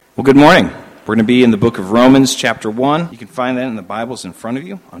Well, good morning. We're going to be in the book of Romans, chapter 1. You can find that in the Bibles in front of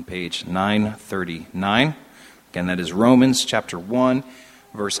you on page 939. Again, that is Romans, chapter 1,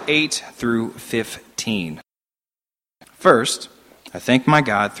 verse 8 through 15. First, I thank my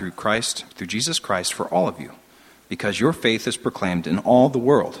God through Jesus Christ, for all of you, because your faith is proclaimed in all the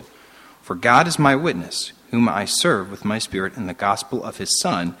world. For God is my witness, whom I serve with my spirit in the gospel of his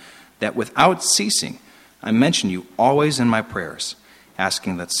Son, that without ceasing I mention you always in my prayers,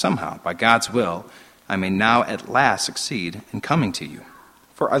 asking that somehow, by God's will, I may now at last succeed in coming to you.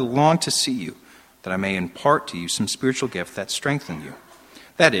 For I long to see you, that I may impart to you some spiritual gift that strengthen you.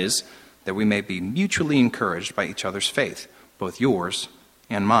 That is, that we may be mutually encouraged by each other's faith, both yours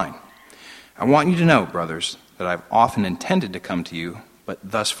and mine. I want you to know, brothers, that I've often intended to come to you, but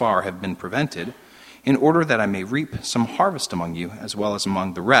thus far have been prevented, in order that I may reap some harvest among you, as well as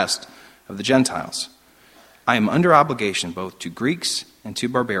among the rest of the Gentiles. I am under obligation both to Greeks and to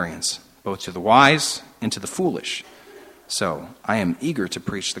barbarians, both to the wise and to the foolish. So I am eager to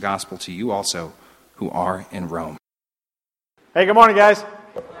preach the gospel to you also who are in Rome. Hey, good morning, guys.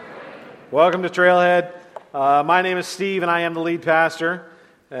 Welcome to Trailhead. My name is Steve, and I am the lead pastor.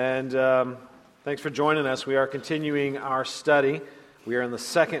 And thanks for joining us. We are continuing our study. We are in the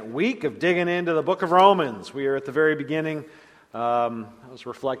second week of digging into the book of Romans. We are at the very beginning. I was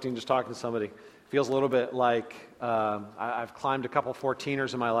reflecting, just talking to somebody. Feels a little bit like I've climbed a couple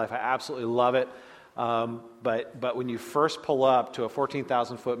 14ers in my life. I absolutely love it. But when you first pull up to a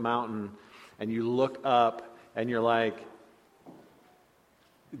 14,000-foot mountain and you look up and you're like,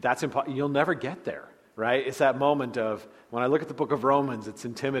 you'll never get there, right? It's that moment of, when I look at the book of Romans, it's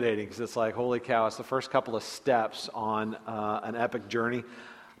intimidating because it's like, holy cow, it's the first couple of steps on an epic journey.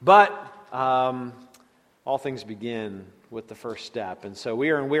 But all things begin with the first step. And so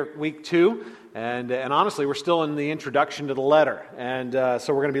we are in week 2, and honestly, we're still in the introduction to the letter. And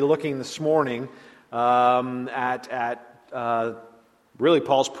so we're going to be looking this morning at really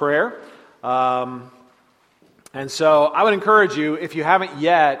Paul's prayer. And so I would encourage you, if you haven't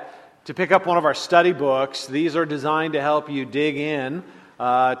yet, to pick up one of our study books. These are designed to help you dig in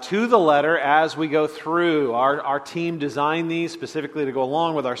to the letter as we go through. Our team designed these specifically to go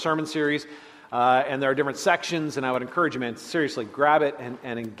along with our sermon series. And there are different sections, and I would encourage you, man, seriously, grab it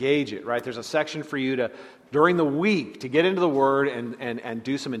and engage it, right? There's a section for you to, during the week, to get into the Word and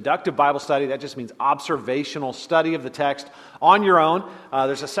do some inductive Bible study. That just means observational study of the text on your own.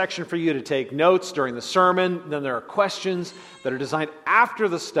 There's a section for you to take notes during the sermon. Then there are questions that are designed after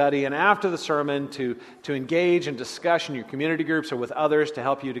the study and after the sermon to engage in discussion in your community groups or with others to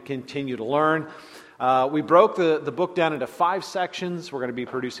help you to continue to learn. We broke the book down into 5 sections. We're going to be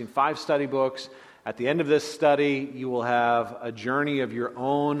producing 5 study books. At the end of this study, you will have a journey of your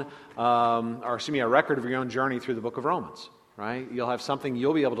own, a record of your own journey through the book of Romans, right? You'll have something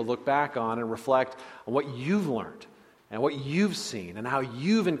you'll be able to look back on and reflect on what you've learned and what you've seen and how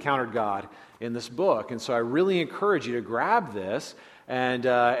you've encountered God in this book. And so I really encourage you to grab this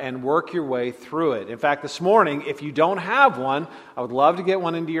and work your way through it. In fact, this morning, if you don't have one, I would love to get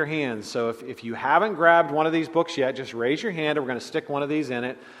one into your hands. So if you haven't grabbed one of these books yet, just raise your hand and we're going to stick one of these in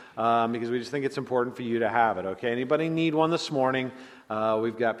it because we just think it's important for you to have it, okay? Anybody need one this morning?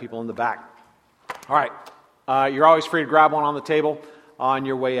 We've got people in the back. All right. You're always free to grab one on the table on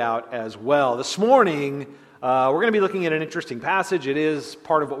your way out as well. This morning, we're going to be looking at an interesting passage. It is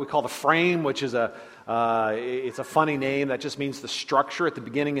part of what we call the frame, which is it's a funny name that just means the structure at the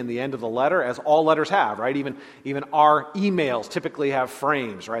beginning and the end of the letter, as all letters have, right? Even our emails typically have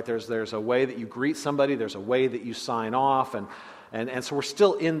frames, right? There's a way that you greet somebody, there's a way that you sign off, and so we're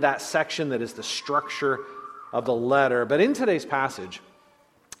still in that section that is the structure of the letter. But in today's passage,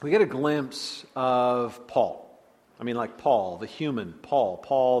 we get a glimpse of Paul. I mean, like Paul, the human,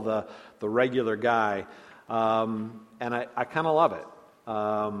 Paul, the regular guy. And I kind of love it.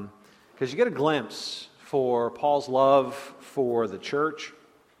 Because you get a glimpse for Paul's love for the church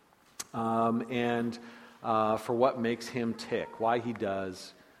and for what makes him tick, why he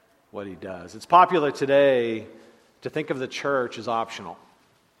does what he does. It's popular today to think of the church as optional,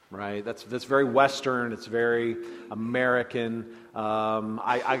 right? That's very Western. It's very American.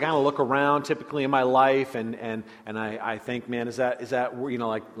 I kind of look around typically in my life and I think, man, is that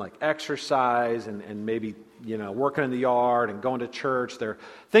like exercise and maybe working in the yard and going to church. There are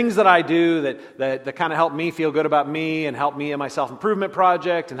things that I do that kind of help me feel good about me and help me in my self-improvement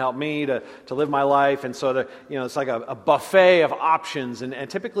project and help me to live my life. And so it's like a buffet of options. And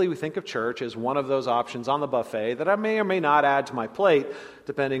typically we think of church as one of those options on the buffet that I may or may not add to my plate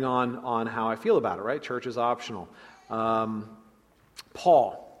depending on how I feel about it, right? Church is optional.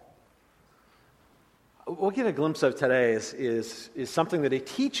 Paul. we'll get a glimpse of today is something that he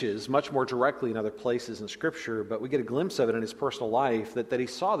teaches much more directly in other places in Scripture, but we get a glimpse of it in his personal life, that he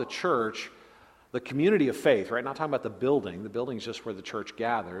saw the church, the community of faith, right? Not talking about the building. The building is just where the church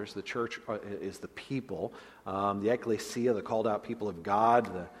gathers. The church is the people, the ecclesia, the called out people of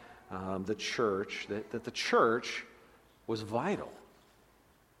God, the church, that the church was vital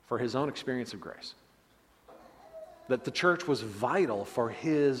for his own experience of grace. That the church was vital for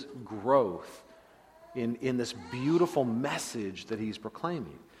his growth in this beautiful message that he's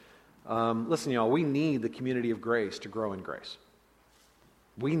proclaiming. Listen, y'all, we need the community of grace to grow in grace.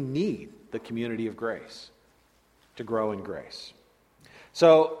 We need the community of grace to grow in grace.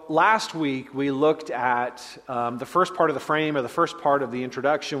 So last week we looked at the first part of the frame, or the first part of the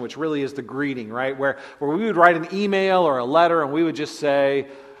introduction, which really is the greeting, right? Where we would write an email or a letter and we would just say,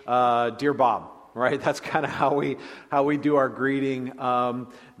 "Dear Bob," right? That's kind of how we do our greeting.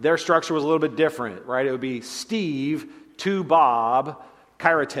 Their structure was a little bit different, right? It would be Steve to Bob,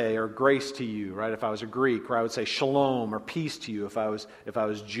 Kairete, or grace to you, right? If I was a Greek, or I would say shalom or peace to you if I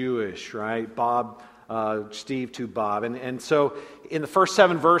was Jewish, right? Bob, Steve to Bob. And so in the first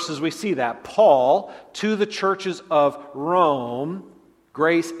 7 verses we see that. Paul to the churches of Rome,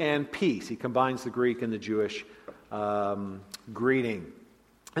 grace and peace. He combines the Greek and the Jewish greeting.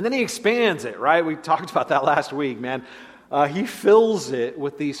 And then he expands it, right? We talked about that last week, man. He fills it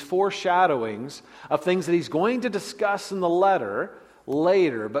with these foreshadowings of things that he's going to discuss in the letter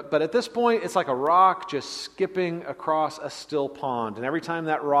later. But at this point, it's like a rock just skipping across a still pond. And every time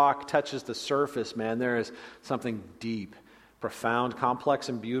that rock touches the surface, man, there is something deep, profound, complex,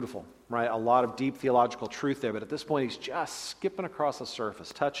 and beautiful, right? A lot of deep theological truth there. But at this point, he's just skipping across the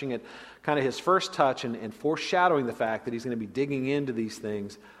surface, touching it, kind of his first touch, and foreshadowing the fact that he's going to be digging into these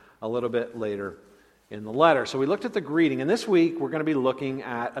things a little bit later in the letter. So we looked at the greeting, and this week we're going to be looking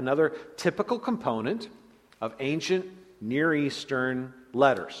at another typical component of ancient Near Eastern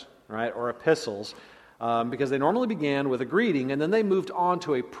letters, right, or epistles, because they normally began with a greeting, and then they moved on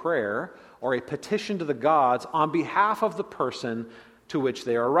to a prayer or a petition to the gods on behalf of the person to which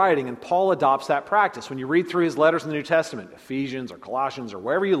they are writing. And Paul adopts that practice. When you read through his letters in the New Testament, Ephesians or Colossians or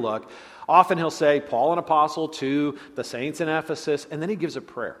wherever you look, often he'll say, Paul, an apostle to the saints in Ephesus, and then he gives a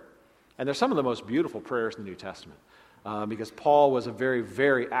prayer. And they're some of the most beautiful prayers in the New Testament. Because Paul was a very,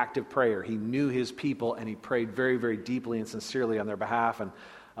 very active prayer. He knew his people, and he prayed very, very deeply and sincerely on their behalf, and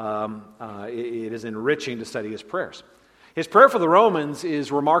it is enriching to study his prayers. His prayer for the Romans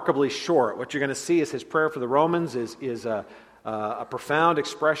is remarkably short. What you're going to see is his prayer for the Romans is a profound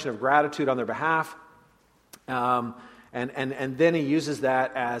expression of gratitude on their behalf, and then he uses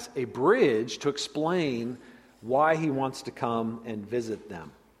that as a bridge to explain why he wants to come and visit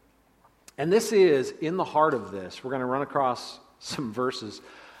them. And this is, in the heart of this, we're going to run across some verses,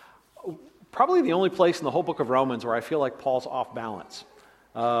 probably the only place in the whole book of Romans where I feel like Paul's off balance.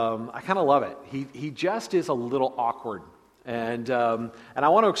 I kind of love it. He just is a little awkward. And I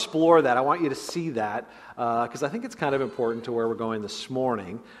want to explore that. I want you to see that, because I think it's kind of important to where we're going this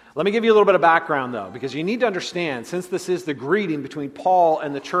morning. Let me give you a little bit of background, though, because you need to understand, since this is the greeting between Paul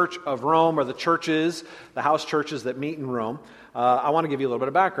and the church of Rome, or the churches, the house churches that meet in Rome, I want to give you a little bit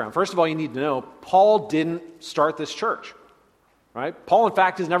of background. First of all, you need to know, Paul didn't start this church, right? Paul, in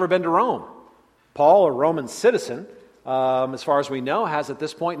fact, has never been to Rome. Paul, a Roman citizen, as far as we know, has at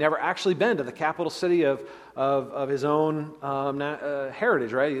this point never actually been to the capital city of his own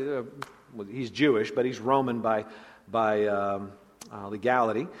heritage, right? He's Jewish, but he's Roman by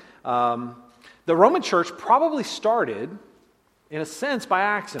legality. The Roman church probably started, in a sense, by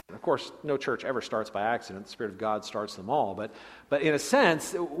accident. Of course, no church ever starts by accident. The Spirit of God starts them all. But in a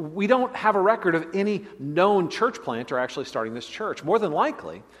sense, we don't have a record of any known church planter actually starting this church. More than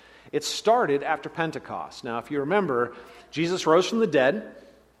likely, it started after Pentecost. Now, if you remember, Jesus rose from the dead,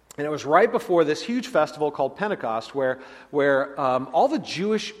 and it was right before this huge festival called Pentecost where all the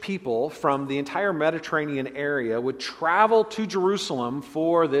Jewish people from the entire Mediterranean area would travel to Jerusalem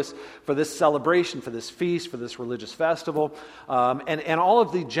for this celebration, for this feast, for this religious festival, and all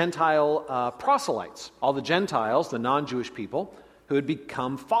of the Gentile proselytes, all the Gentiles, the non-Jewish people, who had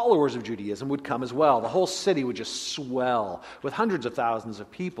become followers of Judaism would come as well. The whole city would just swell with hundreds of thousands of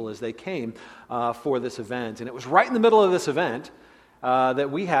people as they came for this event. And it was right in the middle of this event that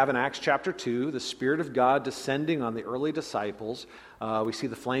we have in Acts chapter 2, the Spirit of God descending on the early disciples. We see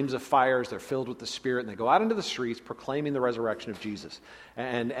the flames of fire as they're filled with the Spirit, and they go out into the streets proclaiming the resurrection of Jesus.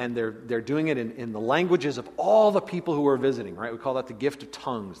 And they're doing it in the languages of all the people who are visiting, right? We call that the gift of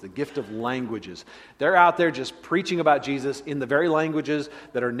tongues, the gift of languages. They're out there just preaching about Jesus in the very languages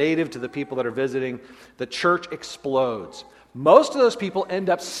that are native to the people that are visiting. The church explodes. Most of those people end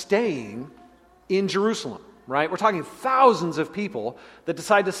up staying in Jerusalem, right? We're talking thousands of people that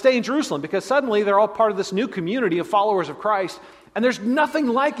decide to stay in Jerusalem because suddenly they're all part of this new community of followers of Christ, and there's nothing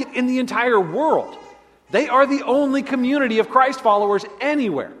like it in the entire world. They are the only community of Christ followers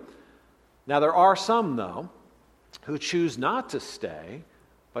anywhere. Now, there are some, though, who choose not to stay,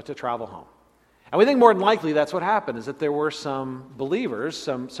 but to travel home. And we think more than likely that's what happened, is that there were some believers,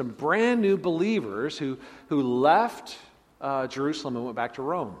 some brand new believers who left Jerusalem and went back to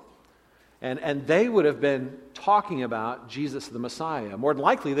Rome. And they would have been talking about Jesus the Messiah. More than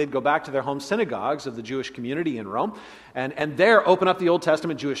likely, they'd go back to their home synagogues of the Jewish community in Rome and there open up the Old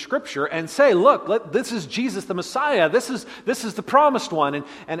Testament Jewish scripture and say, look, this is Jesus the Messiah. This is the promised one.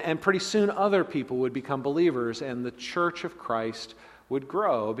 And pretty soon other people would become believers and the church of Christ would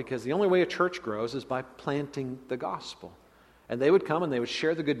grow, because the only way a church grows is by planting the gospel. And they would come and they would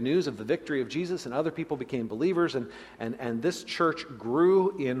share the good news of the victory of Jesus, and other people became believers, and this church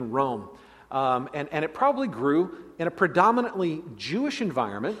grew in Rome. And it probably grew in a predominantly Jewish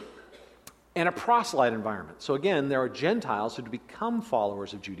environment and a proselyte environment. So again, there are Gentiles who had become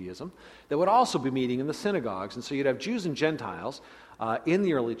followers of Judaism that would also be meeting in the synagogues. And so you'd have Jews and Gentiles in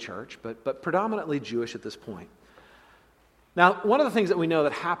the early church, but predominantly Jewish at this point. Now, one of the things that we know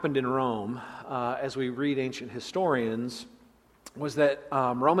that happened in Rome, as we read ancient historians, was that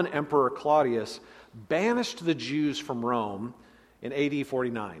Roman Emperor Claudius banished the Jews from Rome in AD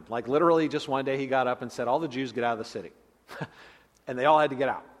 49. Like literally just one day he got up and said, all the Jews get out of the city. And they all had to get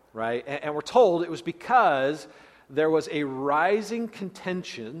out, right? And we're told it was because there was a rising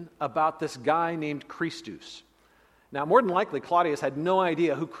contention about this guy named Christus. Now, more than likely, Claudius had no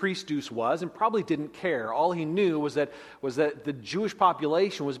idea who Christus was and probably didn't care. All he knew was that the Jewish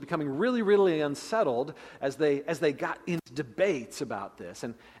population was becoming really, really unsettled as they got into debates about this.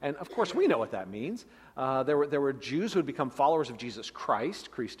 And of course, we know what that means. There were Jews who had become followers of Jesus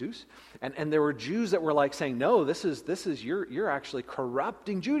Christ, Christus, and there were Jews that were like saying, no, you're actually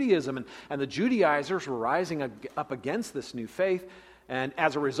corrupting Judaism. And the Judaizers were rising up against this new faith. And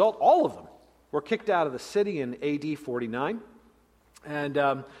as a result, all of them were kicked out of the city in AD 49, and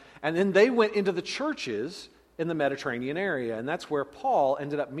then they went into the churches in the Mediterranean area, and that's where Paul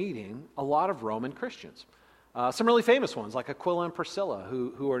ended up meeting a lot of Roman Christians. Some really famous ones, like Aquila and Priscilla,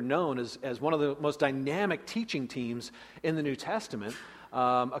 who are known as one of the most dynamic teaching teams in the New Testament.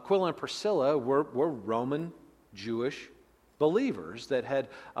 Aquila and Priscilla were Roman Jewish believers that had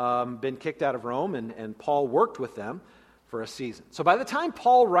been kicked out of Rome, and Paul worked with them for a season. So by the time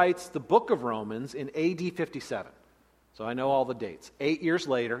Paul writes the book of Romans in AD 57, so I know all the dates, 8 years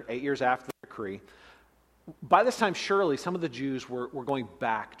later, 8 years after the decree, by this time surely some of the Jews were going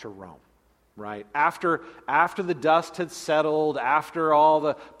back to Rome, right? After the dust had settled, after all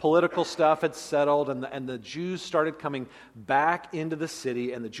the political stuff had settled, and the Jews started coming back into the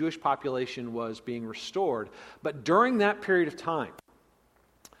city, and the Jewish population was being restored. But during that period of time,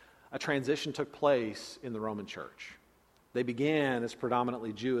 a transition took place in the Roman church. They began as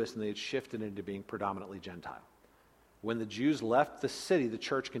predominantly Jewish, and they had shifted into being predominantly Gentile. When the Jews left the city, the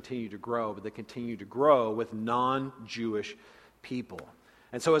church continued to grow, but they continued to grow with non-Jewish people.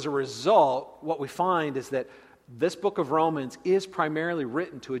 And so as a result, what we find is that this book of Romans is primarily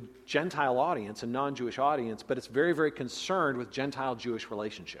written to a Gentile audience, a non-Jewish audience, but it's very, very concerned with Gentile-Jewish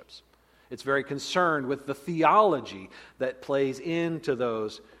relationships. It's very concerned with the theology that plays into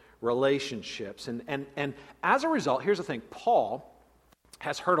those relationships. And as a result, here's the thing, Paul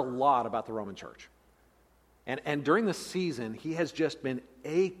has heard a lot about the Roman church. And during the season, he has just been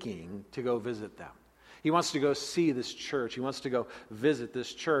aching to go visit them. He wants to go see this church. He wants to go visit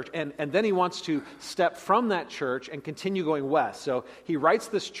this church. And then he wants to step from that church and continue going west. So he writes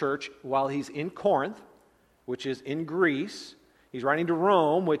this church while he's in Corinth, which is in Greece. He's writing to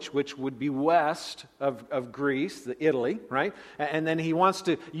Rome, which would be west of Greece, Italy, right? And then he wants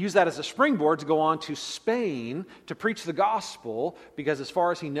to use that as a springboard to go on to Spain to preach the gospel, because as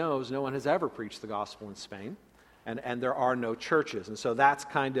far as he knows, no one has ever preached the gospel in Spain, and there are no churches. And so that's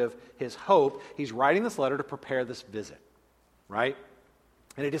kind of his hope. He's writing this letter to prepare this visit, right?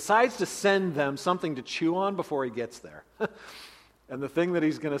 And he decides to send them something to chew on before he gets there. And the thing that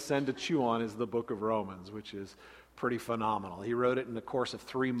he's going to send to chew on is the book of Romans, which is pretty phenomenal. He wrote it in the course of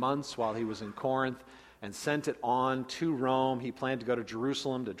 3 months while he was in Corinth and sent it on to Rome. He planned to go to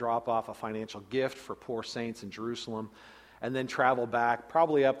Jerusalem to drop off a financial gift for poor saints in Jerusalem, and then travel back,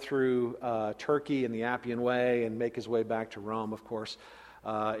 probably up through Turkey and the Appian Way, and make his way back to Rome. Of course,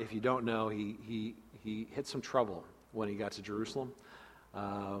 if you don't know, he hit some trouble when he got to Jerusalem,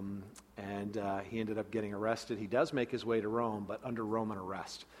 and he ended up getting arrested. He does make his way to Rome, but under Roman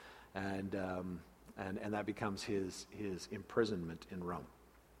arrest, and that becomes his imprisonment in Rome.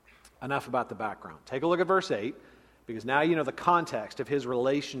 enough about the background. Take a look at verse 8, because now you know the context of his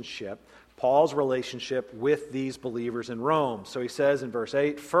relationship, Paul's relationship with these believers in Rome. So he says in verse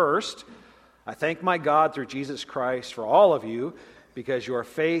 8, "First, I thank my God through Jesus Christ for all of you, because your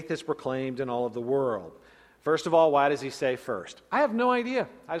faith is proclaimed in all of the world." First of all, why does he say first? I have no idea.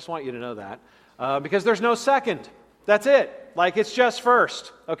 I just want you to know that. Because there's no second. That's it. Like, it's just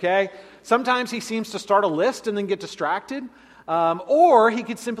first, okay? Sometimes he seems to start a list and then get distracted. Or he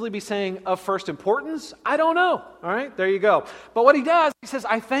could simply be saying of first importance. I don't know. All right, there you go. But what he does, he says,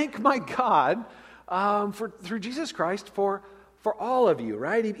 "I thank my God through Jesus Christ for all of you,"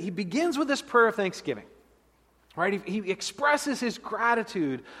 right? He begins with this prayer of thanksgiving, right? He expresses his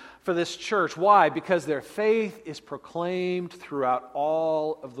gratitude for this church. Why? Because their faith is proclaimed throughout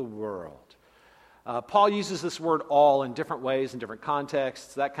all of the world. Paul uses this word all in different ways, in different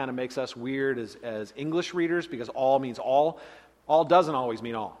contexts. That kind of makes us weird as English readers, because all means all. All doesn't always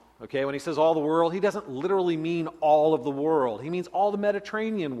mean all. Okay, when he says all the world, he doesn't literally mean all of the world. He means all the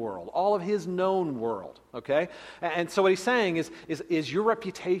Mediterranean world, all of his known world. Okay? And so what he's saying is your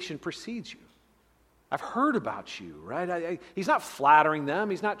reputation precedes you. I've heard about you, right? He's not flattering them.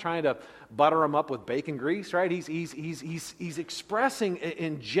 He's not trying to butter them up with bacon grease, right? He's expressing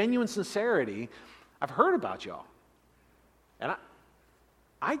in genuine sincerity, "I've heard about y'all. And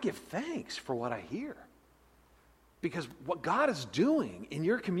I give thanks for what I hear. Because what God is doing in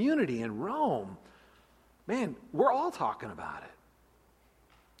your community in Rome, man, we're all talking about it.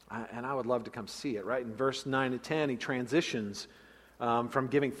 And I would love to come see it," right? In verse 9 to 10, he transitions from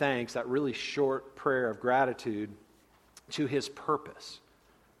giving thanks, that really short prayer of gratitude, to his purpose,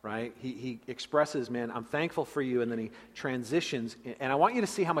 right? He expresses, "Man, I'm thankful for you," and then he transitions. And I want you to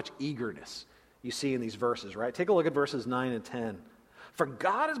see how much eagerness you see in these verses, right? Take a look at verses 9 and 10. "For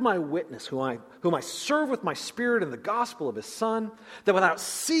God is my witness, whom I serve with my spirit in the gospel of his Son, that without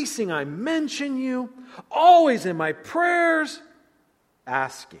ceasing I mention you, always in my prayers,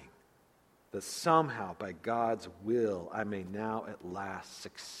 asking that somehow by God's will I may now at last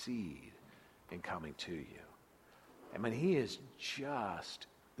succeed in coming to you." I mean, he is just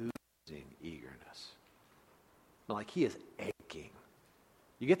oozing eagerness. Like, he is aching.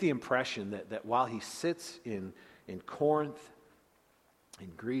 You get the impression that while he sits in Corinth,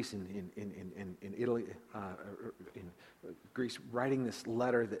 in Greece, in Italy, in Greece, writing this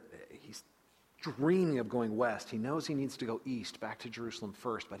letter, that he's dreaming of going west. He knows he needs to go east, back to Jerusalem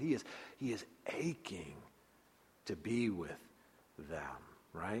first, but he is aching to be with them,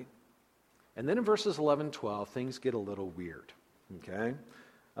 right? And then in verses 11 and 12, things get a little weird, okay?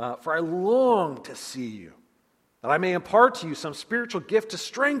 "For I long to see you, that I may impart to you some spiritual gift to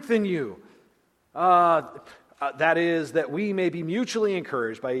strengthen you. That is, that we may be mutually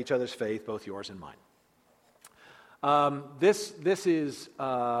encouraged by each other's faith, both yours and mine." This is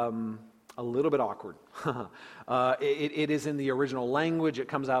a little bit awkward. It is in the original language. It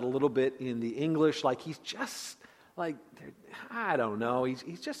comes out a little bit in the English. Like, he's just, like, I don't know.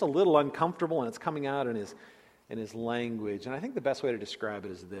 He's just a little uncomfortable, and it's coming out in his language. And I think the best way to describe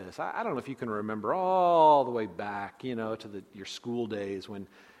it is this. I don't know if you can remember all the way back, to your school days when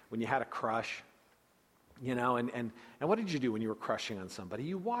you had a crush, and what did you do when you were crushing on somebody?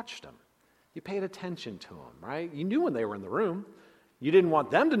 You watched them. You paid attention to them, right? You knew when they were in the room. You didn't want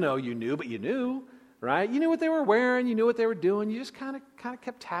them to know you knew, but you knew, right? You knew what they were wearing. You knew what they were doing. You just kind of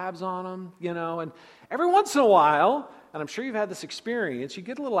kept tabs on them, and every once in a while, and I'm sure you've had this experience, you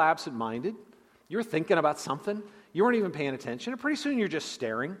get a little absent-minded. You're thinking about something. You weren't even paying attention, and pretty soon you're just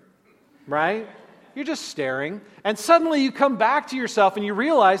staring, right? You're just staring, and suddenly you come back to yourself and you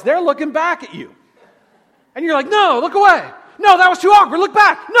realize they're looking back at you. And you're like, "No, look away. No, that was too awkward. Look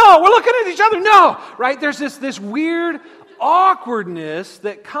back. No, we're looking at each other. No," right? There's this weird awkwardness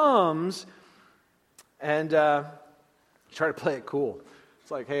that comes, and try to play it cool.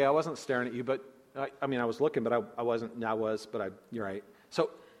 It's like, "Hey, I wasn't staring at you, but I was looking, but I wasn't. Now I was, but you're right." So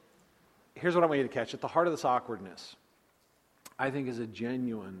here's what I want you to catch. At the heart of this awkwardness, I think, is a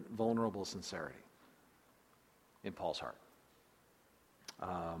genuine, vulnerable sincerity in Paul's heart.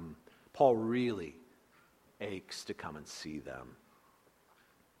 Paul really aches to come and see them.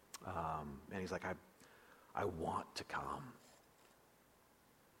 And he's like, I want to come.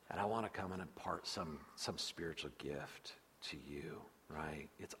 And I want to come and impart some spiritual gift to you, right?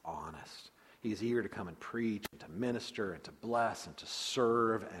 It's honest. He's eager to come and preach and to minister and to bless and to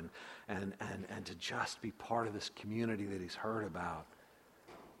serve and to just be part of this community that he's heard about.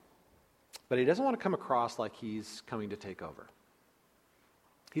 But he doesn't want to come across like he's coming to take over.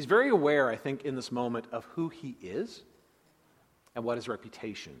 He's very aware, I think, in this moment of who he is and what his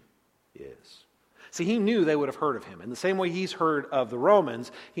reputation is. See, he knew they would have heard of him. In the same way he's heard of the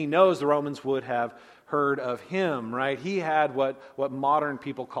Romans, he knows the Romans would have heard of him, right? He had what modern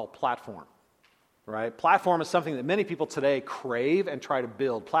people call platform, right? Platform is something that many people today crave and try to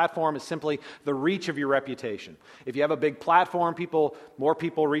build. Platform is simply the reach of your reputation. If you have a big platform, more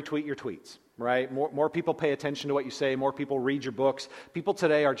people retweet your tweets, right? More people pay attention to what you say. More people read your books. People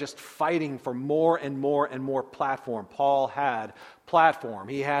today are just fighting for more and more and more platform. Paul had platform.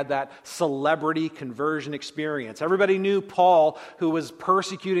 He had that celebrity conversion experience. Everybody knew Paul, who was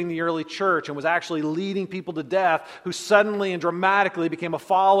persecuting the early church and was actually leading people to death, who suddenly and dramatically became a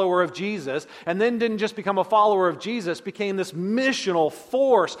follower of Jesus, and then didn't just become a follower of Jesus, became this missional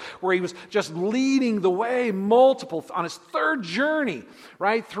force where he was just leading the way on his third journey,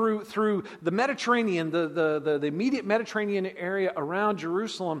 right, through the Mediterranean, the immediate Mediterranean area around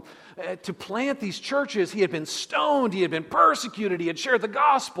Jerusalem, to plant these churches. He had been stoned, he had been persecuted, he had shared the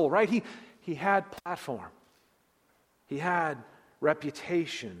gospel, right? He had platform. He had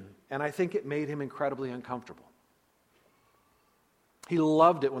reputation, and I think it made him incredibly uncomfortable. He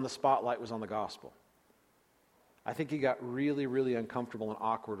loved it when the spotlight was on the gospel. I think he got really, really uncomfortable and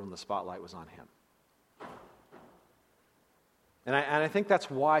awkward when the spotlight was on him. And I think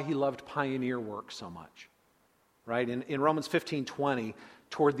that's why he loved pioneer work so much, right? In Romans 15:20,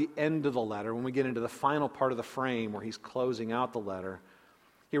 toward the end of the letter, when we get into the final part of the frame where he's closing out the letter,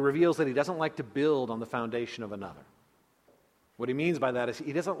 he reveals that he doesn't like to build on the foundation of another. What he means by that is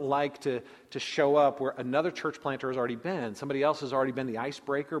he doesn't like to show up where another church planter has already been. Somebody else has already been the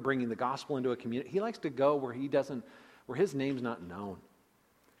icebreaker, bringing the gospel into a community. He likes to go where his name's not known.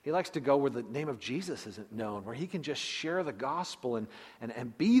 He likes to go where the name of Jesus isn't known, where he can just share the gospel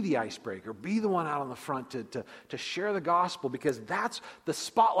and be the icebreaker, be the one out on the front to share the gospel, because the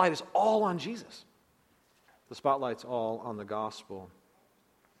spotlight is all on Jesus. The spotlight's all on the gospel.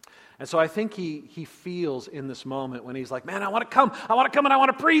 And so I think he feels in this moment when he's like, man, I want to come and I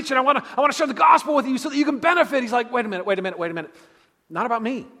want to preach and I want to share the gospel with you so that you can benefit. He's like, wait a minute. Not about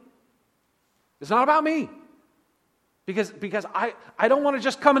me. It's not about me. Because I don't want to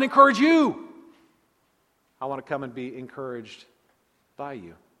just come and encourage you. I want to come and be encouraged by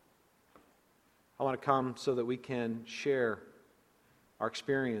you. I want to come so that we can share our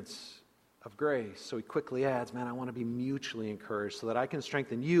experience of grace. So he quickly adds, man, I want to be mutually encouraged so that I can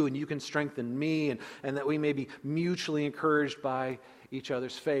strengthen you and you can strengthen me, and that we may be mutually encouraged by each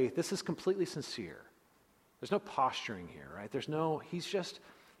other's faith. This is completely sincere. There's no posturing here, right? He's just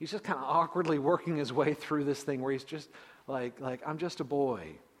kind of awkwardly working his way through this thing where he's just like I'm just a boy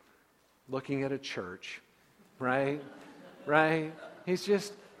looking at a church, right? Right? He's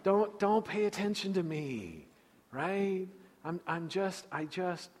just, don't pay attention to me, right? I just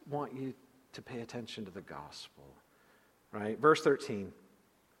want you to pay attention to the gospel, right? Verse 13,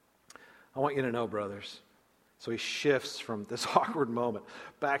 I want you to know, brothers. So he shifts from this awkward moment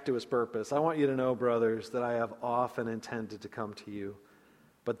back to his purpose. I want you to know, brothers, that I have often intended to come to you,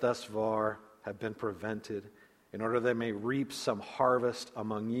 but thus far have been prevented, in order that they may reap some harvest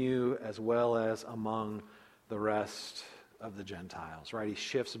among you as well as among the rest of the Gentiles. Right? He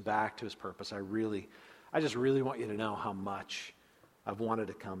shifts back to his purpose. I just really want you to know how much I've wanted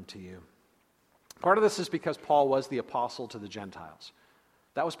to come to you. Part of this is because Paul was the apostle to the Gentiles.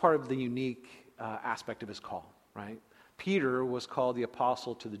 That was part of the unique aspect of his call, right? Peter was called the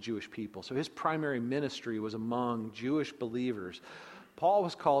apostle to the Jewish people. So his primary ministry was among Jewish believers. Paul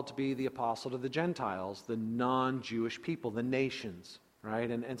was called to be the apostle to the Gentiles, the non-Jewish people, the nations, right?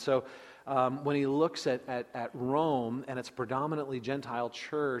 And so when he looks at Rome and its predominantly Gentile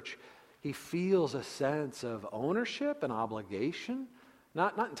church, he feels a sense of ownership and obligation,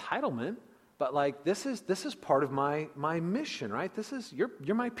 not entitlement, but like this is part of my mission, right?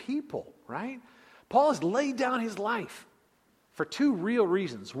 You're my people, right? Paul has laid down his life for two real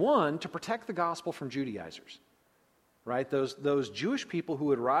reasons. One, to protect the gospel from Judaizers, right? Those Jewish people who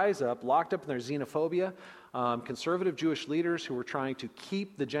would rise up, locked up in their xenophobia, conservative Jewish leaders who were trying to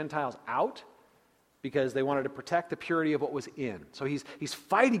keep the Gentiles out because they wanted to protect the purity of what was in. So he's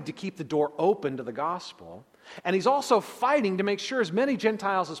fighting to keep the door open to the gospel. And he's also fighting to make sure as many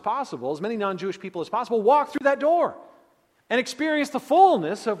Gentiles as possible, as many non-Jewish people as possible, walk through that door and experience the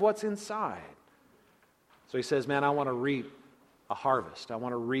fullness of what's inside. So he says, man, I want to reap a harvest. I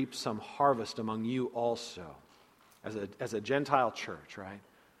want to reap some harvest among you also, as a Gentile church, right?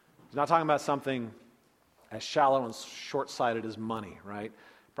 He's not talking about something as shallow and short-sighted as money, right?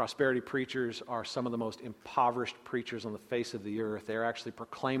 Prosperity preachers are some of the most impoverished preachers on the face of the earth. They're actually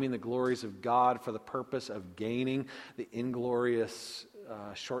proclaiming the glories of God for the purpose of gaining the inglorious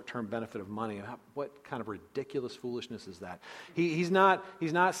short-term benefit of money. What kind of ridiculous foolishness is that? He's not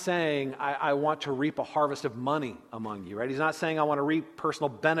saying, I want to reap a harvest of money among you, right? He's not saying, I want to reap personal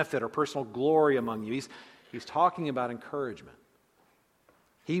benefit or personal glory among you. He's talking about encouragement.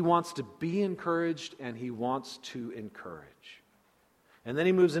 He wants to be encouraged, and he wants to encourage. And then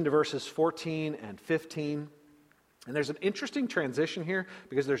he moves into verses 14 and 15. And there's an interesting transition here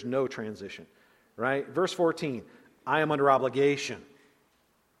because there's no transition, right? Verse 14, I am under obligation,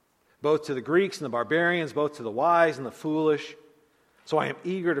 both to the Greeks and the barbarians, both to the wise and the foolish. So I am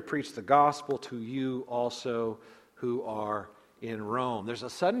eager to preach the gospel to you also who are in Rome. There's a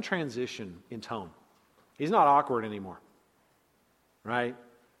sudden transition in tone. He's not awkward anymore, right?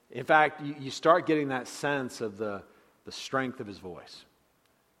 In fact, you start getting that sense of the strength of his voice.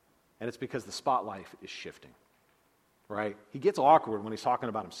 And it's because the spotlight is shifting, right? He gets awkward when he's talking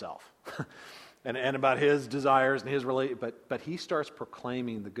about himself and about his desires and his but he starts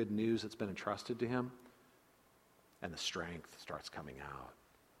proclaiming the good news that's been entrusted to him, and the strength starts coming out.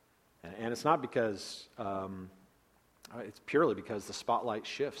 And it's not because, it's purely because the spotlight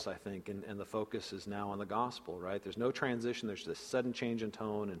shifts, I think, and the focus is now on the gospel, right? There's no transition, there's this sudden change in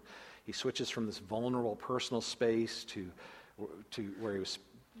tone, and he switches from this vulnerable personal space to where he was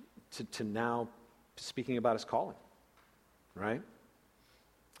to now speaking about his calling, right?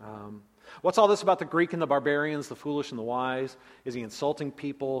 What's all this about the Greek and the barbarians, the foolish and the wise? Is he insulting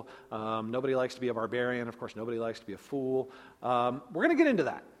people? Nobody likes to be a barbarian. Of course, nobody likes to be a fool. We're going to get into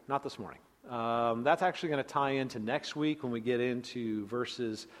that, not this morning. That's actually going to tie into next week when we get into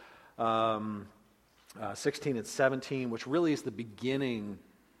verses 16 and 17, which really is the beginning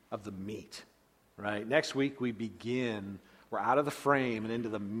of the meat, right? Next week we're out of the frame and into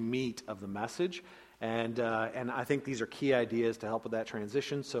the meat of the message. And I think these are key ideas to help with that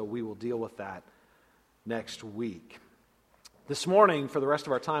transition, so we will deal with that next week. This morning, for the rest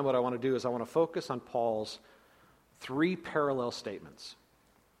of our time, what I want to do is I want to focus on Paul's 3 parallel statements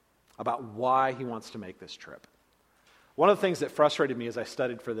about why he wants to make this trip. One of the things that frustrated me as I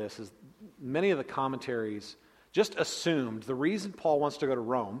studied for this is many of the commentaries just assumed the reason Paul wants to go to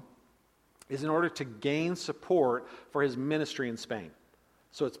Rome is in order to gain support for his ministry in Spain.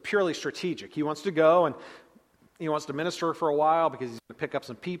 So it's purely strategic. He wants to go and he wants to minister for a while because he's going to pick up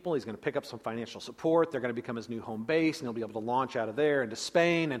some people, he's going to pick up some financial support, they're going to become his new home base, and he'll be able to launch out of there into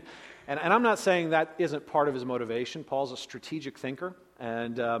Spain. And I'm not saying that isn't part of his motivation. Paul's a strategic thinker,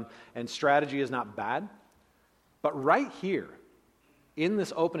 and strategy is not bad. But right here, in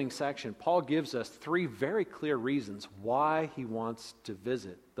this opening section, Paul gives us 3 very clear reasons why he wants to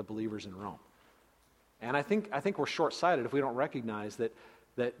visit the believers in Rome. And I think we're short-sighted if we don't recognize that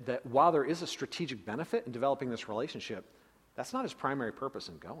while there is a strategic benefit in developing this relationship, that's not his primary purpose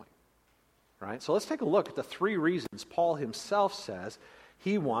in going. Right? So let's take a look at the 3 reasons Paul himself says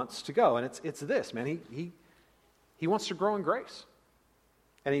he wants to go. And it's this, man. He wants to grow in grace.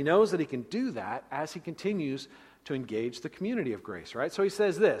 And he knows that he can do that as he continues to engage the community of grace, right? So he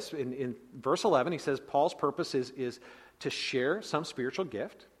says this, in verse 11, he says Paul's purpose is to share some spiritual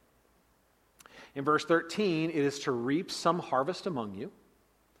gift. In verse 13, it is to reap some harvest among you.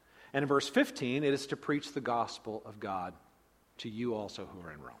 And in verse 15, it is to preach the gospel of God to you also who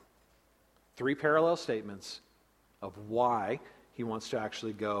are in Rome. 3 parallel statements of why he wants to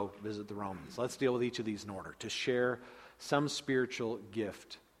actually go visit the Romans. Let's deal with each of these in order. To share some spiritual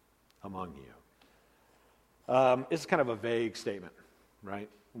gift among you. This is kind of a vague statement, right?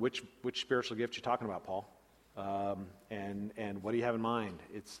 Which spiritual gift you talking about, Paul? And what do you have in mind?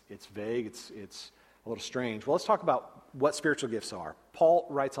 It's vague. It's a little strange. Well, let's talk about what spiritual gifts are. Paul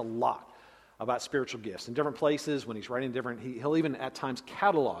writes a lot about spiritual gifts in different places. When he's writing he'll even at times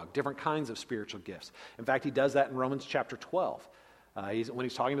catalog different kinds of spiritual gifts. In fact, he does that in Romans chapter 12. When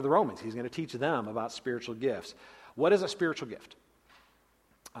he's talking to the Romans, he's going to teach them about spiritual gifts. What is a spiritual gift?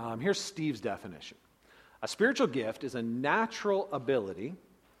 Here's Steve's definition. A spiritual gift is a natural ability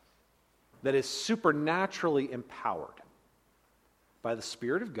that is supernaturally empowered by the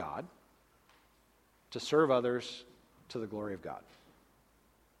Spirit of God to serve others to the glory of God.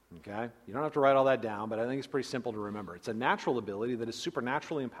 Okay? You don't have to write all that down, but I think it's pretty simple to remember. It's a natural ability that is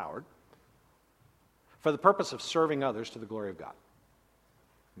supernaturally empowered for the purpose of serving others to the glory of God.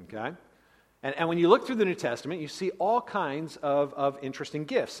 Okay? And when you look through the New Testament, you see all kinds of interesting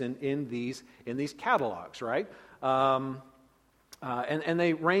gifts in these catalogs, right? And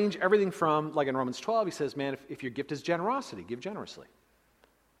they range everything from, like in Romans 12, he says, man, if your gift is generosity, give generously.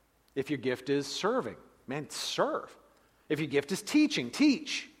 If your gift is serving, man, serve. If your gift is teaching,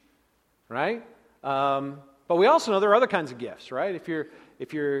 teach, right? But we also know there are other kinds of gifts, right? If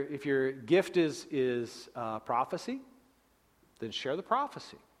your gift is prophecy, then share the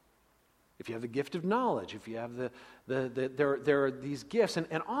prophecy. If you have the gift of knowledge, if you have there are these gifts.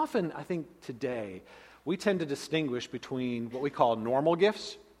 And often, I think today, we tend to distinguish between what we call normal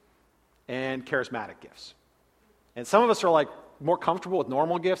gifts and charismatic gifts. And some of us are like more comfortable with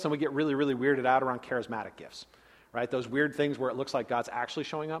normal gifts, and we get really, really weirded out around charismatic gifts, right? Those weird things where it looks like God's actually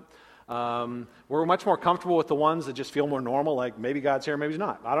showing up. We're much more comfortable with the ones that just feel more normal, like maybe God's here, maybe he's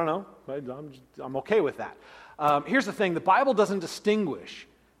not. I don't know. I'm okay with that. Here's the thing. The Bible doesn't distinguish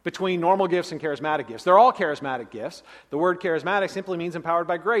between normal gifts and charismatic gifts. They're all charismatic gifts. The word charismatic simply means empowered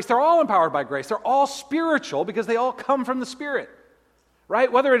by grace. They're all empowered by grace. They're all spiritual because they all come from the Spirit,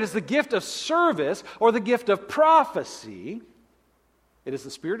 right? Whether it is the gift of service or the gift of prophecy, it is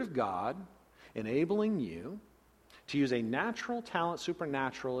the Spirit of God enabling you to use a natural talent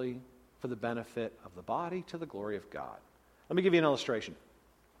supernaturally for the benefit of the body to the glory of God. Let me give you an illustration.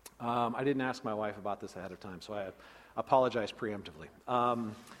 I didn't ask my wife about this ahead of time, so I apologize preemptively.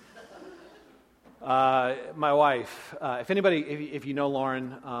 My wife, if you know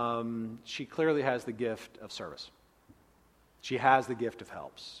Lauren, she clearly has the gift of service. She has the gift of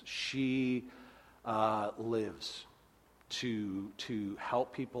helps. She lives to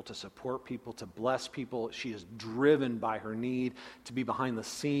help people, to support people, to bless people. She is driven by her need to be behind the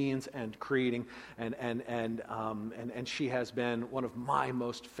scenes and creating, and she has been one of my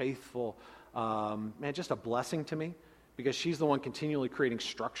most faithful, just a blessing to me, because she's the one continually creating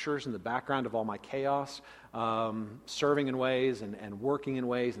structures in the background of all my chaos, serving in ways and working in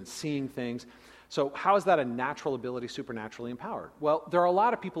ways and seeing things. So how is that a natural ability, supernaturally empowered? Well, there are a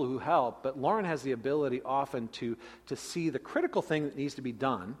lot of people who help, but Lauren has the ability often to see the critical thing that needs to be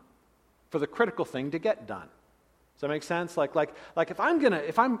done for the critical thing to get done. Does that make sense? Like if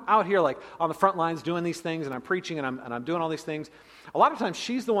I'm out here like on the front lines doing these things and I'm preaching and I'm doing all these things, a lot of times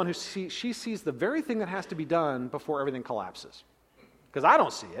she's the one who sees the very thing that has to be done before everything collapses. Because I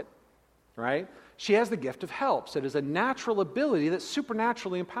don't see it, right? She has the gift of helps. It is a natural ability that's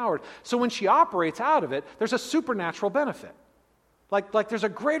supernaturally empowered. So when she operates out of it, there's a supernatural benefit. Like there's a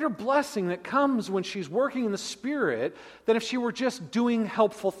greater blessing that comes when she's working in the Spirit than if she were just doing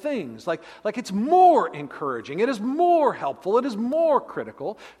helpful things. Like it's more encouraging. It is more helpful. It is more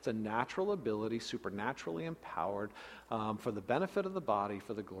critical. It's a natural ability, supernaturally empowered for the benefit of the body,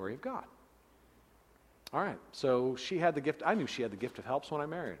 for the glory of God. All right, so she had the gift. I knew she had the gift of helps when I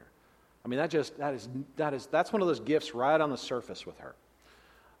married her. I mean, that's one of those gifts right on the surface with her.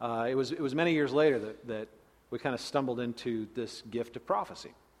 It was many years later that we kind of stumbled into this gift of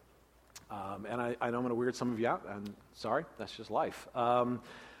prophecy. And I know I'm going to weird some of you out. I'm sorry, that's just life.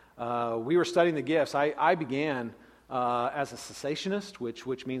 We were studying the gifts. I began as a cessationist,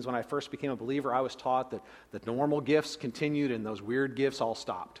 which means when I first became a believer, I was taught that the normal gifts continued and those weird gifts all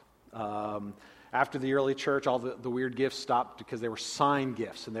stopped. After the early church, all the weird gifts stopped because they were sign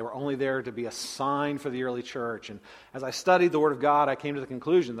gifts, and they were only there to be a sign for the early church. And as I studied the Word of God, I came to the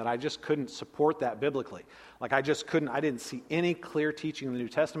conclusion that I just couldn't support that biblically. Like I didn't see any clear teaching in the New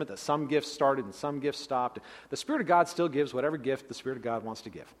Testament that some gifts started and some gifts stopped. The Spirit of God still gives whatever gift the Spirit of God wants to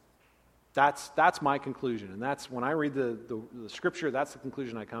give. That's my conclusion, and that's when I read the Scripture, that's the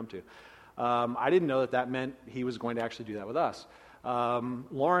conclusion I come to. I didn't know that meant He was going to actually do that with us.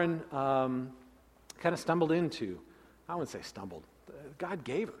 Lauren kind of stumbled into, I wouldn't say stumbled, God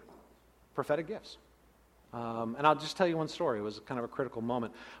gave her prophetic gifts. And I'll just tell you one story. It was kind of a critical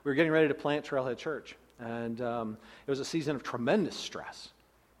moment. We were getting ready to plant Trailhead Church, and it was a season of tremendous stress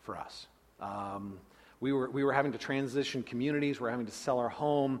for us. We were having to transition communities. We were having to sell our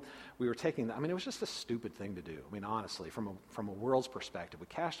home. We were taking, it was just a stupid thing to do. Honestly, from a world's perspective, we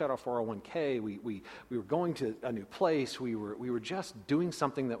cashed out our 401k. We were going to a new place. We were just doing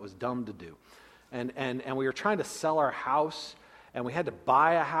something that was dumb to do. And we were trying to sell our house, and we had to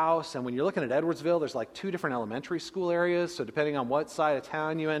buy a house. And when you're looking at Edwardsville, there's like 2 different elementary school areas. So depending on what side of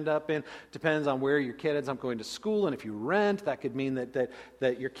town you end up in, depends on where your kid ends up going to school. And if you rent, that could mean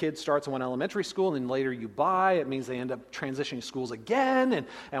that your kid starts in one elementary school, and then later you buy. It means they end up transitioning schools again,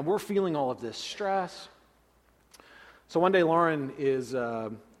 and we're feeling all of this stress. So one day Lauren is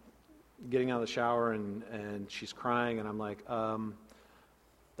getting out of the shower, and she's crying, and I'm like,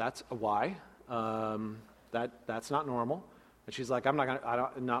 that's a why. That's not normal. And she's like, I'm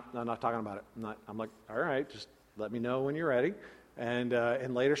not talking about it. I'm like, all right, just let me know when you're ready.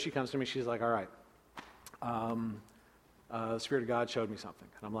 And later she comes to me, she's like, all right, the Spirit of God showed me something.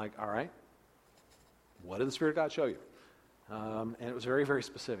 And I'm like, all right, what did the Spirit of God show you? And it was very, very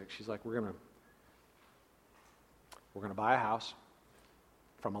specific. She's like, we're gonna buy a house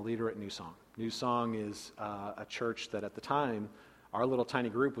from a leader at New Song. New Song is a church that at the time, our little tiny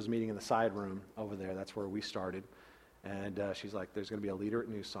group was meeting in the side room over there. That's where we started. And she's like, there's going to be a leader at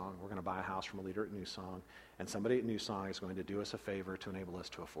New Song. We're going to buy a house from a leader at New Song. And somebody at New Song is going to do us a favor to enable us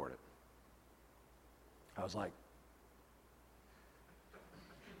to afford it. I was like,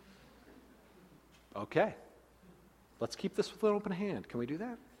 okay, let's keep this with an open hand. Can we do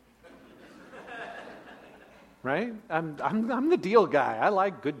that? Right? I'm the deal guy. I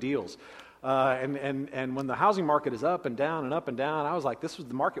like good deals. And when the housing market is up and down and up and down, I was like,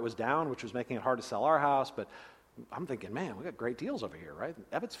 the market was down, which was making it hard to sell our house. But I'm thinking, man, we got great deals over here, right?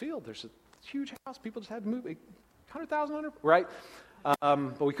 Ebbets Field, there's a huge house. People just had to move $100,000 under, right?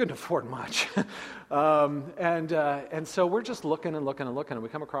 But we couldn't afford much. And so we're just looking and looking and looking, and we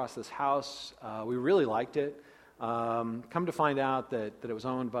come across this house. We really liked it. Come to find out that it was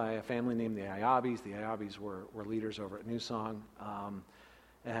owned by a family named the Ayabis. The Ayabis were leaders over at New Song.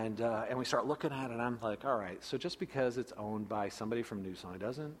 And we start looking at it, and I'm like, all right, so just because it's owned by somebody from New Song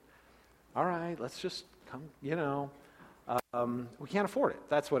doesn't, all right, let's just come, we can't afford it.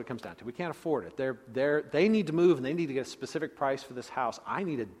 That's what it comes down to. We can't afford it. They need to move, and they need to get a specific price for this house. I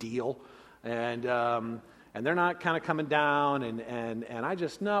need a deal, and they're not kind of coming down, and I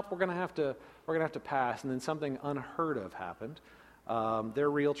just, nope, we're gonna have to pass. And then something unheard of happened. Their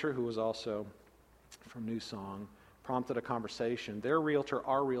realtor, who was also from New Song, prompted a conversation. Their realtor,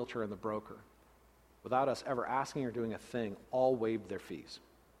 our realtor, and the broker, without us ever asking or doing a thing, all waived their fees.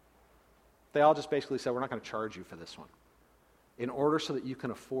 They all just basically said, we're not going to charge you for this one, in order so that you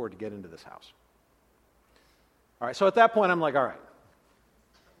can afford to get into this house. All right, so at that point, I'm like, all right.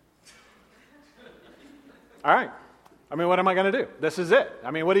 I mean, what am I going to do? This is it.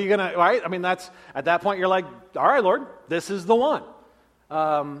 I mean, what are you going to, right? I mean, at that point, you're like, all right, Lord, this is the one.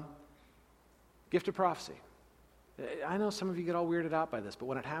 Gift of prophecy. I know some of you get all weirded out by this, but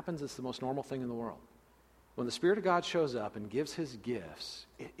when it happens, it's the most normal thing in the world. When the Spirit of God shows up and gives his gifts,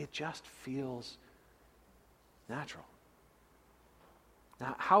 it just feels natural.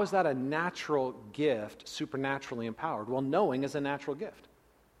 Now, how is that a natural gift, supernaturally empowered? Well, knowing is a natural gift.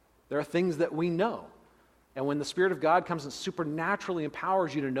 There are things that we know. And when the Spirit of God comes and supernaturally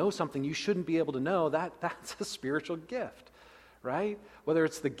empowers you to know something you shouldn't be able to know, that's a spiritual gift, right? Whether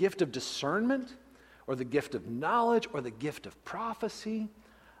it's the gift of discernment, or the gift of knowledge, or the gift of prophecy,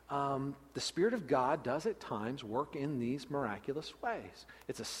 the Spirit of God does at times work in these miraculous ways.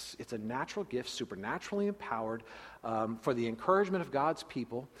 It's a natural gift, supernaturally empowered, for the encouragement of God's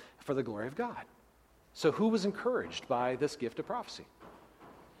people, for the glory of God. So who was encouraged by this gift of prophecy?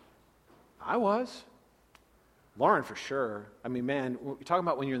 I was. Lauren, for sure. I mean, man, you're talking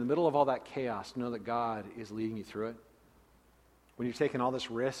about when you're in the middle of all that chaos, to know that God is leading you through it. When you're taking all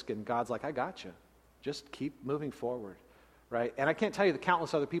this risk and God's like, I got you. Just keep moving forward, right? And I can't tell you the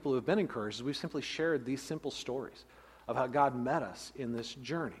countless other people who have been encouraged. We've simply shared these simple stories of how God met us in this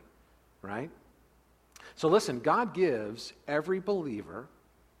journey, right? So listen, God gives every believer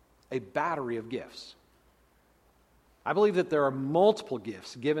a battery of gifts. I believe that there are multiple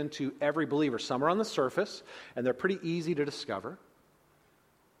gifts given to every believer. Some are on the surface, and they're pretty easy to discover.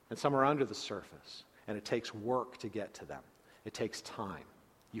 And some are under the surface, and it takes work to get to them. It takes time.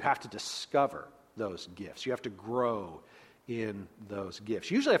 You have to discover those gifts. You have to grow in those gifts.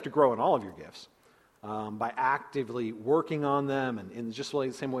 You usually have to grow in all of your gifts by actively working on them, and in just really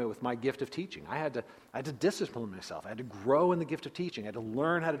the same way with my gift of teaching. I had to discipline myself. I had to grow in the gift of teaching. I had to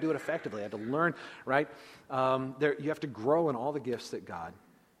learn how to do it effectively. I had to learn, right? You have to grow in all the gifts that God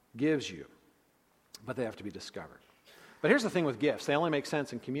gives you, but they have to be discovered. But here's the thing with gifts. They only make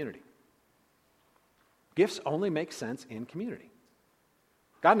sense in community. Gifts only make sense in community.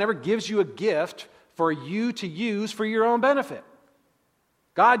 God never gives you a gift for you to use for your own benefit.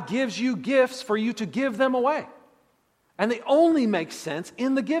 God gives you gifts for you to give them away. And they only make sense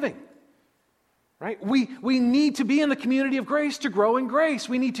in the giving. Right? We need to be in the community of grace to grow in grace.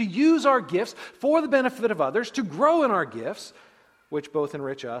 We need to use our gifts for the benefit of others, to grow in our gifts, which both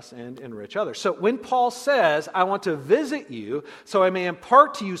enrich us and enrich others. So when Paul says, I want to visit you so I may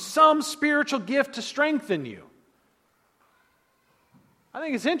impart to you some spiritual gift to strengthen you, I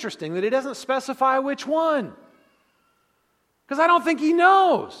think it's interesting that he doesn't specify which one. Because I don't think he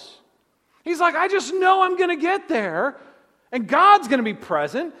knows. He's like, I just know I'm going to get there, and God's going to be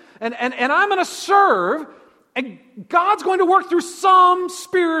present, and I'm going to serve, and God's going to work through some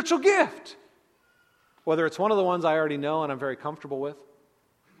spiritual gift. Whether it's one of the ones I already know and I'm very comfortable with,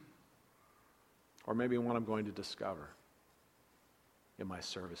 or maybe one I'm going to discover in my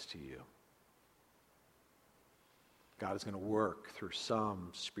service to you. God is going to work through some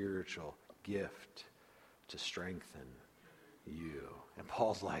spiritual gift to strengthen you. And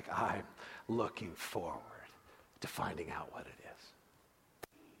Paul's like, I'm looking forward to finding out what it is.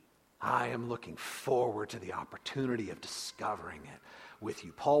 I am looking forward to the opportunity of discovering it with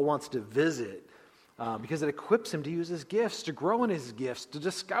you. Paul wants to visit because it equips him to use his gifts, to grow in his gifts, to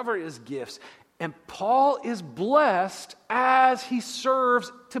discover his gifts. And Paul is blessed as he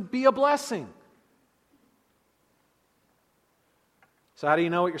serves to be a blessing. So how do you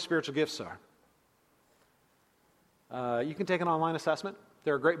know what your spiritual gifts are? You can take an online assessment.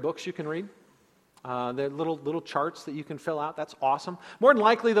 There are great books you can read. There are little charts that you can fill out. That's awesome. More than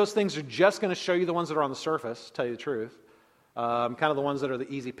likely, those things are just going to show you the ones that are on the surface, to tell you the truth. Kind of the ones that are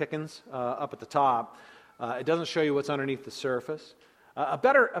the easy pickings up at the top. It doesn't show you what's underneath the surface. A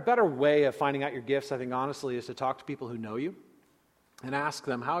better way of finding out your gifts, I think, honestly, is to talk to people who know you and ask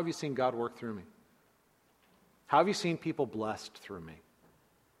them, how have you seen God work through me? How have you seen people blessed through me?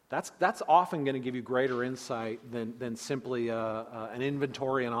 That's often going to give you greater insight than simply an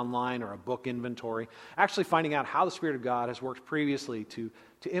inventory, an online or a book inventory. Actually finding out how the Spirit of God has worked previously to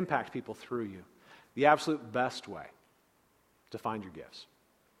impact people through you. The absolute best way to find your gifts.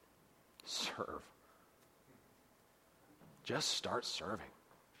 Serve. Just start serving.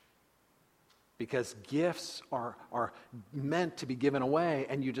 Because gifts are meant to be given away,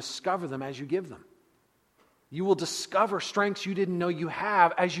 and you discover them as you give them. You will discover strengths you didn't know you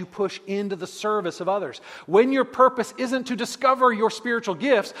have as you push into the service of others. When your purpose isn't to discover your spiritual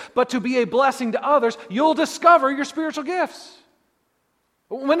gifts, but to be a blessing to others, you'll discover your spiritual gifts.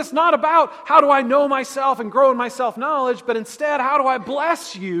 When it's not about how do I know myself and grow in my self-knowledge, but instead how do I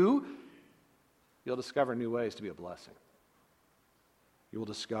bless you, you'll discover new ways to be a blessing. You will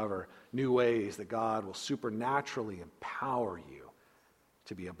discover new ways that God will supernaturally empower you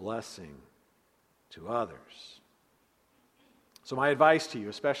to be a blessing to others. So my advice to you,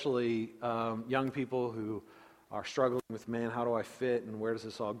 especially young people who are struggling with, man, how do I fit and where does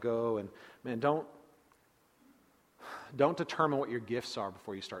this all go? And man, don't determine what your gifts are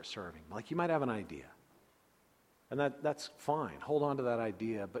before you start serving. Like, you might have an idea. And that's fine. Hold on to that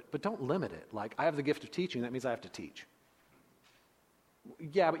idea, but don't limit it. Like, I have the gift of teaching, that means I have to teach.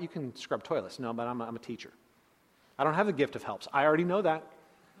 Yeah, but you can scrub toilets. No, but I'm a teacher. I don't have the gift of helps. I already know that.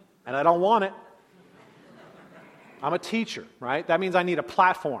 And I don't want it. I'm a teacher, right? That means I need a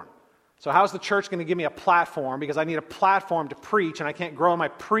platform. So how's the church going to give me a platform? Because I need a platform to preach, and I can't grow in my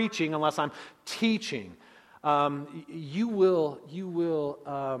preaching unless I'm teaching. You will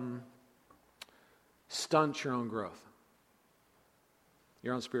stunt your own growth,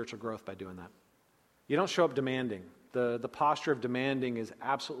 your own spiritual growth by doing that. You don't show up demanding. The posture of demanding is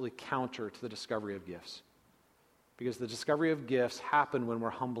absolutely counter to the discovery of gifts. Because the discovery of gifts happen when we're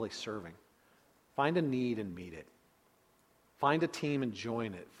humbly serving. Find a need and meet it. Find a team and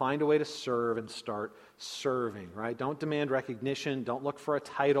join it. Find a way to serve and start serving, right? Don't demand recognition. Don't look for a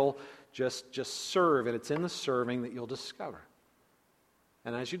title. Just serve, and it's in the serving that you'll discover.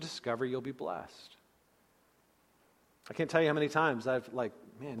 And as you discover, you'll be blessed. I can't tell you how many times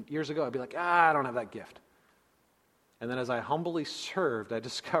years ago, I'd be like, I don't have that gift. And then as I humbly served, I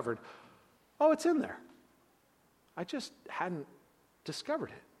discovered, oh, it's in there. I just hadn't discovered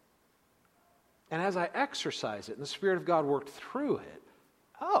it. And as I exercise it, and the Spirit of God worked through it,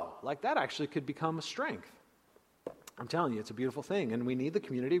 that actually could become a strength. I'm telling you, it's a beautiful thing, and we need the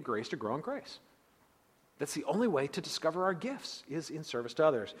community of grace to grow in grace. That's the only way to discover our gifts, is in service to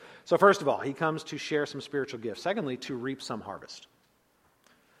others. So first of all, he comes to share some spiritual gifts. Secondly, to reap some harvest.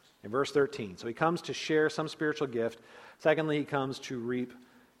 In verse 13, so he comes to share some spiritual gift. Secondly, he comes to reap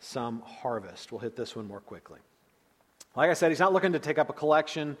some harvest. We'll hit this one more quickly. Like I said, he's not looking to take up a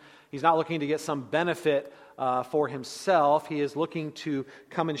collection. He's not looking to get some benefit for himself. He is looking to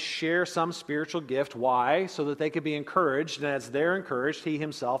come and share some spiritual gift. Why? So that they could be encouraged, and as they're encouraged, he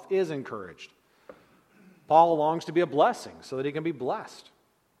himself is encouraged. Paul longs to be a blessing so that he can be blessed.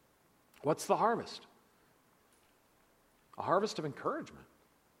 What's the harvest? A harvest of encouragement.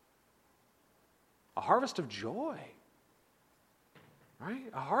 A harvest of joy. Right?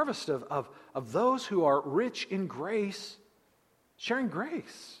 A harvest of those who are rich in grace, sharing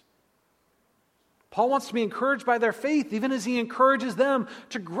grace. Paul wants to be encouraged by their faith, even as he encourages them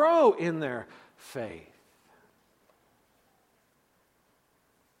to grow in their faith.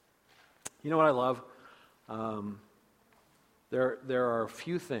 You know what I love? There are a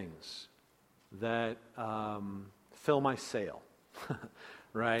few things that fill my sail,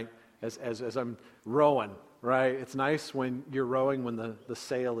 right? As I'm rowing, right? It's nice when you're rowing when the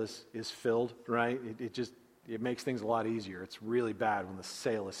sail is filled, right? It makes things a lot easier. It's really bad when the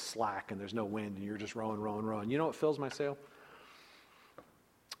sail is slack and there's no wind and you're just rowing. You know what fills my sail?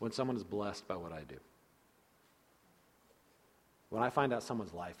 When someone is blessed by what I do. When I find out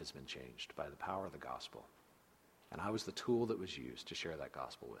someone's life has been changed by the power of the gospel. And I was the tool that was used to share that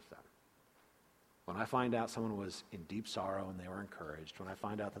gospel with them. When I find out someone was in deep sorrow and they were encouraged, when I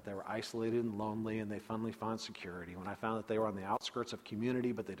find out that they were isolated and lonely and they finally found security, when I found that they were on the outskirts of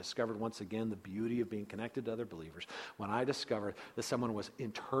community but they discovered once again the beauty of being connected to other believers, when I discovered that someone was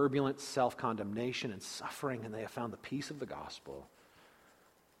in turbulent self-condemnation and suffering and they have found the peace of the gospel,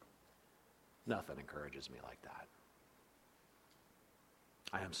 nothing encourages me like that.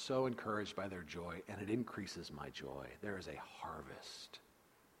 I am so encouraged by their joy, and it increases my joy. There is a harvest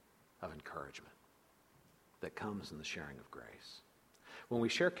of encouragement that comes in the sharing of grace. When we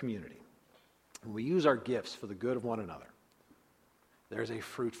share community, when we use our gifts for the good of one another, there is a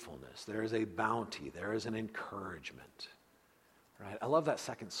fruitfulness, there is a bounty, there is an encouragement. Right? I love that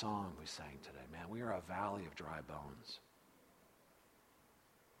second song we sang today. Man, we are a valley of dry bones.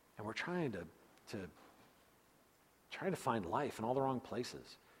 And we're trying to find life in all the wrong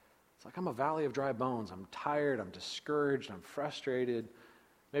places. It's like I'm a valley of dry bones. I'm tired, I'm discouraged, I'm frustrated.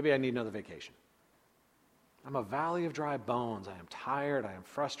 Maybe I need another vacation. I'm a valley of dry bones. I am tired, I am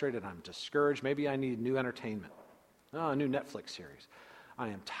frustrated, I'm discouraged. Maybe I need new entertainment. A new Netflix series. I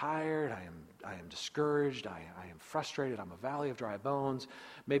am tired, I am discouraged, I am frustrated, I'm a valley of dry bones.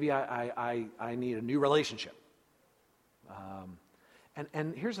 Maybe I need a new relationship.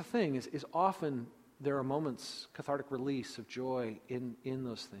 And here's the thing, is often there are moments, cathartic release of joy in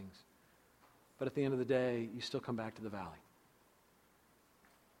those things. But at the end of the day, you still come back to the valley.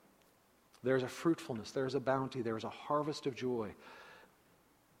 There's a fruitfulness, there's a bounty, there's a harvest of joy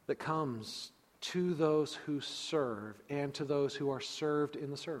that comes to those who serve and to those who are served in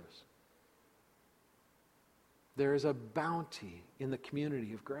the service. There is a bounty in the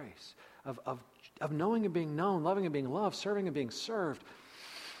community of grace, of knowing and being known, loving and being loved, serving and being served.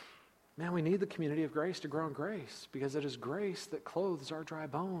 Man, we need the community of grace to grow in grace, because it is grace that clothes our dry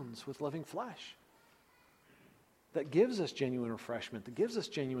bones with living flesh, that gives us genuine refreshment, that gives us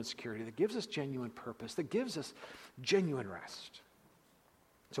genuine security, that gives us genuine purpose, that gives us genuine rest.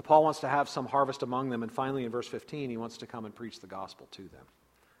 So Paul wants to have some harvest among them, and finally in verse 15, he wants to come and preach the gospel to them.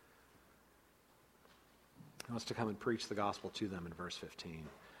 He wants to come and preach the gospel to them in verse 15.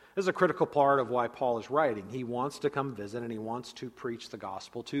 This is a critical part of why Paul is writing. He wants to come visit and he wants to preach the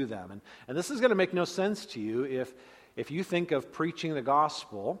gospel to them. And this is going to make no sense to you if you think of preaching the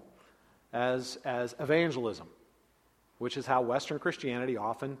gospel as evangelism, which is how Western Christianity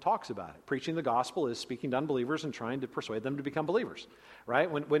often talks about it. Preaching the gospel is speaking to unbelievers and trying to persuade them to become believers,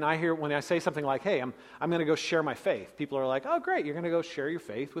 right? When I say something like, hey, I'm going to go share my faith, people are like, oh, great, you're going to go share your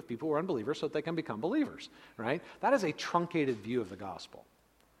faith with people who are unbelievers so that they can become believers, right? That is a truncated view of the gospel.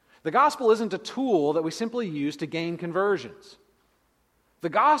 The gospel isn't a tool that we simply use to gain conversions. The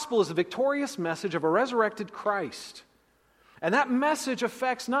gospel is a victorious message of a resurrected Christ. And that message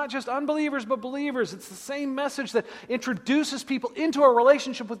affects not just unbelievers, but believers. It's the same message that introduces people into a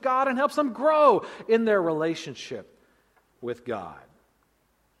relationship with God and helps them grow in their relationship with God.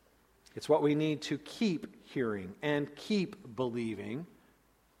 It's what we need to keep hearing and keep believing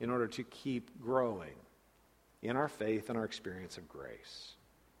in order to keep growing in our faith and our experience of grace.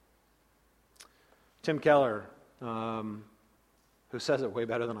 Tim Keller, who says it way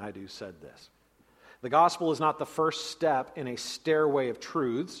better than I do, said this. The gospel is not the first step in a stairway of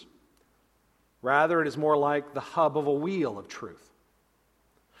truths. Rather, it is more like the hub of a wheel of truth.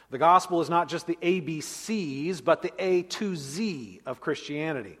 The gospel is not just the ABCs, but the A to Z of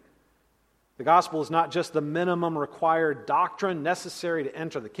Christianity. The gospel is not just the minimum required doctrine necessary to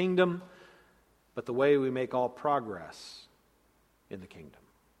enter the kingdom, but the way we make all progress in the kingdom.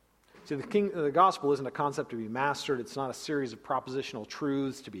 See, the gospel isn't a concept to be mastered. It's not a series of propositional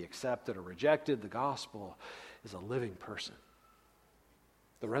truths to be accepted or rejected. The gospel is a living person,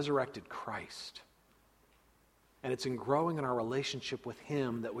 the resurrected Christ. And it's in growing in our relationship with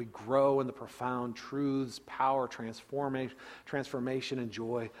Him that we grow in the profound truths, power, transformation, and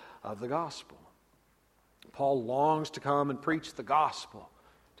joy of the gospel. Paul longs to come and preach the gospel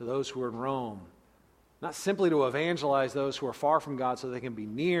to those who are in Rome, not simply to evangelize those who are far from God so they can be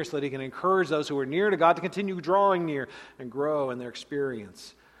near, so that he can encourage those who are near to God to continue drawing near and grow in their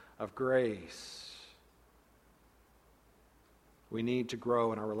experience of grace. We need to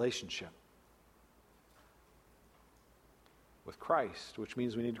grow in our relationship with Christ, which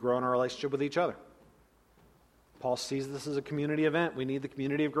means we need to grow in our relationship with each other. Paul sees this as a community event. We need the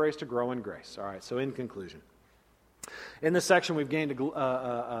community of grace to grow in grace. All right, so in conclusion, in this section, we've gained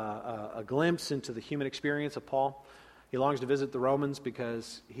a glimpse into the human experience of Paul. He longs to visit the Romans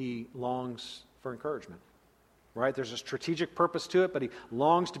because he longs for encouragement. Right? There's a strategic purpose to it, but he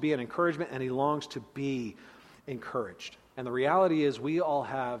longs to be an encouragement and he longs to be encouraged. And the reality is we all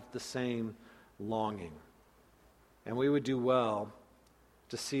have the same longing. And we would do well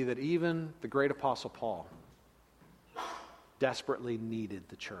to see that even the great Apostle Paul desperately needed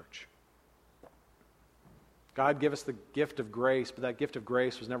the church. God gave us the gift of grace, but that gift of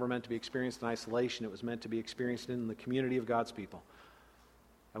grace was never meant to be experienced in isolation. It was meant to be experienced in the community of God's people.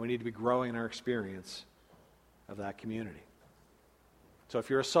 And we need to be growing in our experience of that community. So if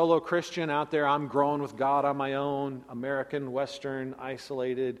you're a solo Christian out there, I'm growing with God on my own, American, Western,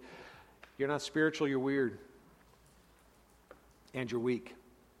 isolated, you're not spiritual, you're weird. And you're weak.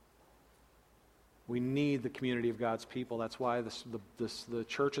 We need the community of God's people. That's why the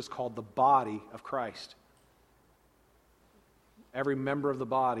church is called the body of Christ. Every member of the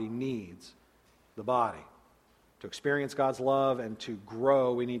body needs the body. To experience God's love and to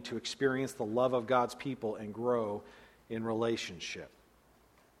grow, we need to experience the love of God's people and grow in relationship.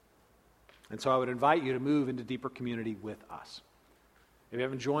 And so I would invite you to move into deeper community with us. If you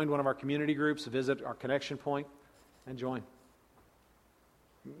haven't joined one of our community groups, visit our connection point and join.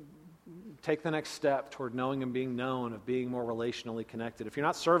 Take the next step toward knowing and being known, of being more relationally connected. If you're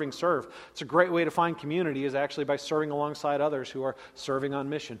not serving, serve. It's a great way to find community is actually by serving alongside others who are serving on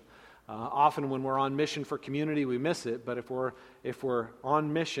mission. Often when we're on mission for community, we miss it, but if we're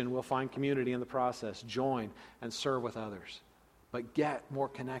on mission, we'll find community in the process. Join and serve with others. But get more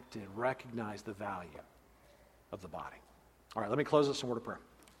connected. Recognize the value of the body. All right, let me close this in a word of prayer.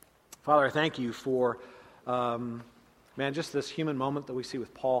 Father, I thank you for, just this human moment that we see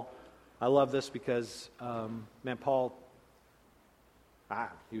with Paul. I love this because, Paul,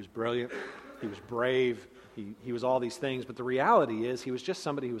 he was brilliant, he was brave, he was all these things, but the reality is he was just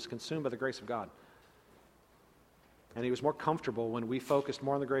somebody who was consumed by the grace of God. And he was more comfortable when we focused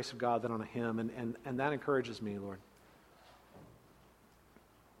more on the grace of God than on him, and that encourages me, Lord.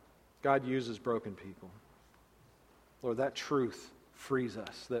 God uses broken people. Lord, that truth frees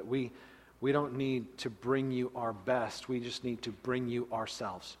us, that we don't need to bring you our best, we just need to bring you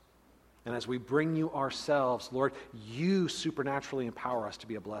ourselves. And as we bring you ourselves, Lord, you supernaturally empower us to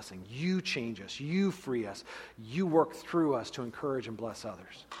be a blessing. You change us. You free us. You work through us to encourage and bless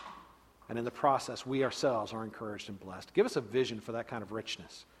others. And in the process, we ourselves are encouraged and blessed. Give us a vision for that kind of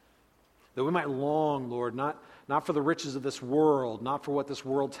richness. That we might long, Lord, not for the riches of this world, not for what this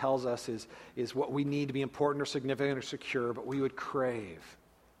world tells us is what we need to be important or significant or secure, but we would crave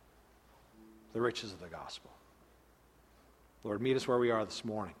the riches of the gospel. Lord, meet us where we are this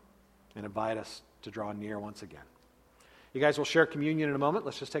morning. And invite us to draw near once again. You guys will share communion in a moment.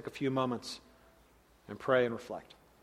 Let's just take a few moments and pray and reflect.